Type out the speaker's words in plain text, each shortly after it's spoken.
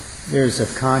There's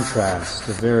a contrast,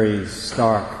 a very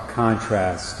stark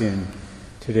contrast in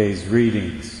today's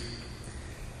readings.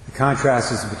 The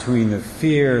contrast is between the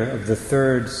fear of the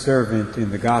third servant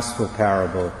in the gospel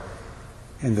parable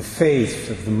and the faith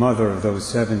of the mother of those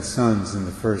 7 sons in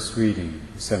the first reading,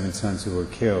 the 7 sons who were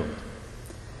killed.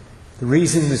 The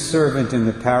reason the servant in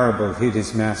the parable hid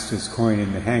his master's coin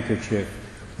in the handkerchief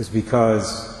was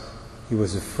because he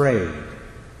was afraid.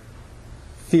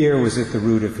 Fear was at the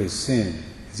root of his sin.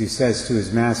 As he says to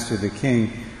his master, the king,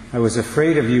 "I was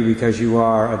afraid of you because you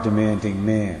are a demanding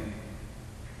man."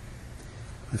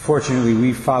 Unfortunately,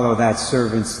 we follow that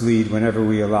servant's lead whenever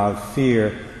we allow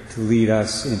fear to lead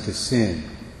us into sin.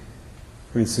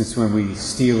 For instance, when we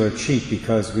steal or cheat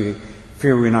because we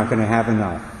fear we're not going to have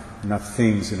enough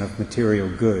things, enough material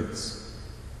goods.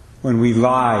 When we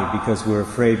lie because we're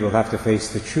afraid we'll have to face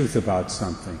the truth about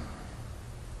something.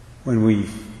 When we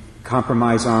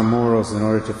compromise our morals in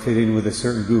order to fit in with a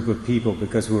certain group of people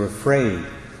because we're afraid.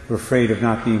 We're afraid of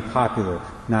not being popular,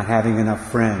 not having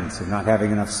enough friends, of not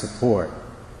having enough support.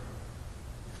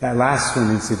 That last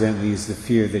one, incidentally, is the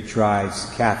fear that drives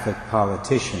Catholic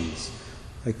politicians,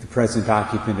 like the present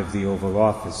occupant of the Oval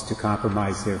Office, to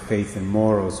compromise their faith and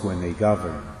morals when they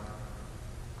govern.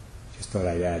 Just thought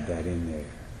I'd add that in there.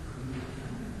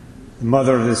 The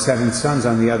mother of the 7 sons,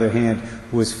 on the other hand,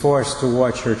 who was forced to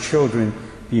watch her children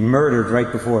be murdered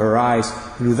right before her eyes,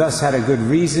 and who thus had a good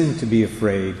reason to be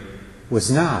afraid,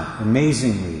 was not,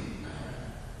 amazingly.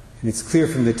 And it's clear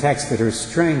from the text that her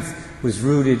strength was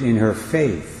rooted in her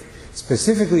faith,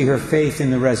 specifically her faith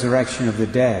in the resurrection of the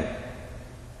dead.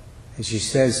 As she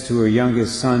says to her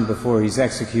youngest son before he's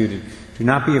executed, "Do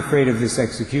not be afraid of this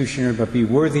executioner, but be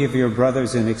worthy of your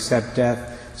brothers and accept death,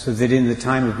 so that in the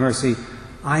time of mercy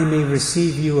I may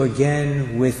receive you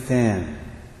again with them."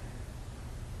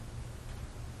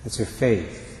 That's her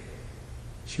faith.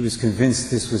 She was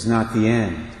convinced this was not the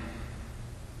end.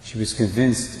 She was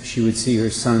convinced she would see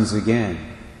her sons again.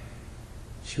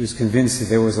 She was convinced that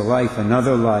there was a life,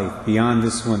 another life, beyond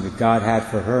this one that God had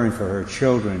for her and for her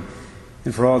children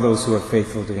and for all those who are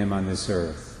faithful to Him on this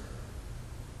earth.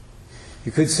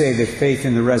 You could say that faith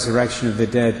in the resurrection of the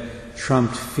dead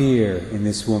trumped fear in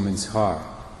this woman's heart.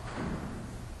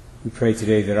 We pray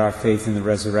today that our faith in the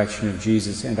resurrection of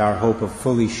Jesus and our hope of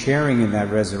fully sharing in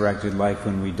that resurrected life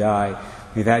when we die,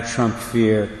 may that trump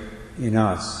fear in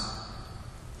us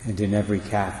and in every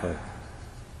Catholic,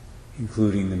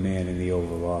 including the man in the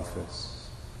Oval Office.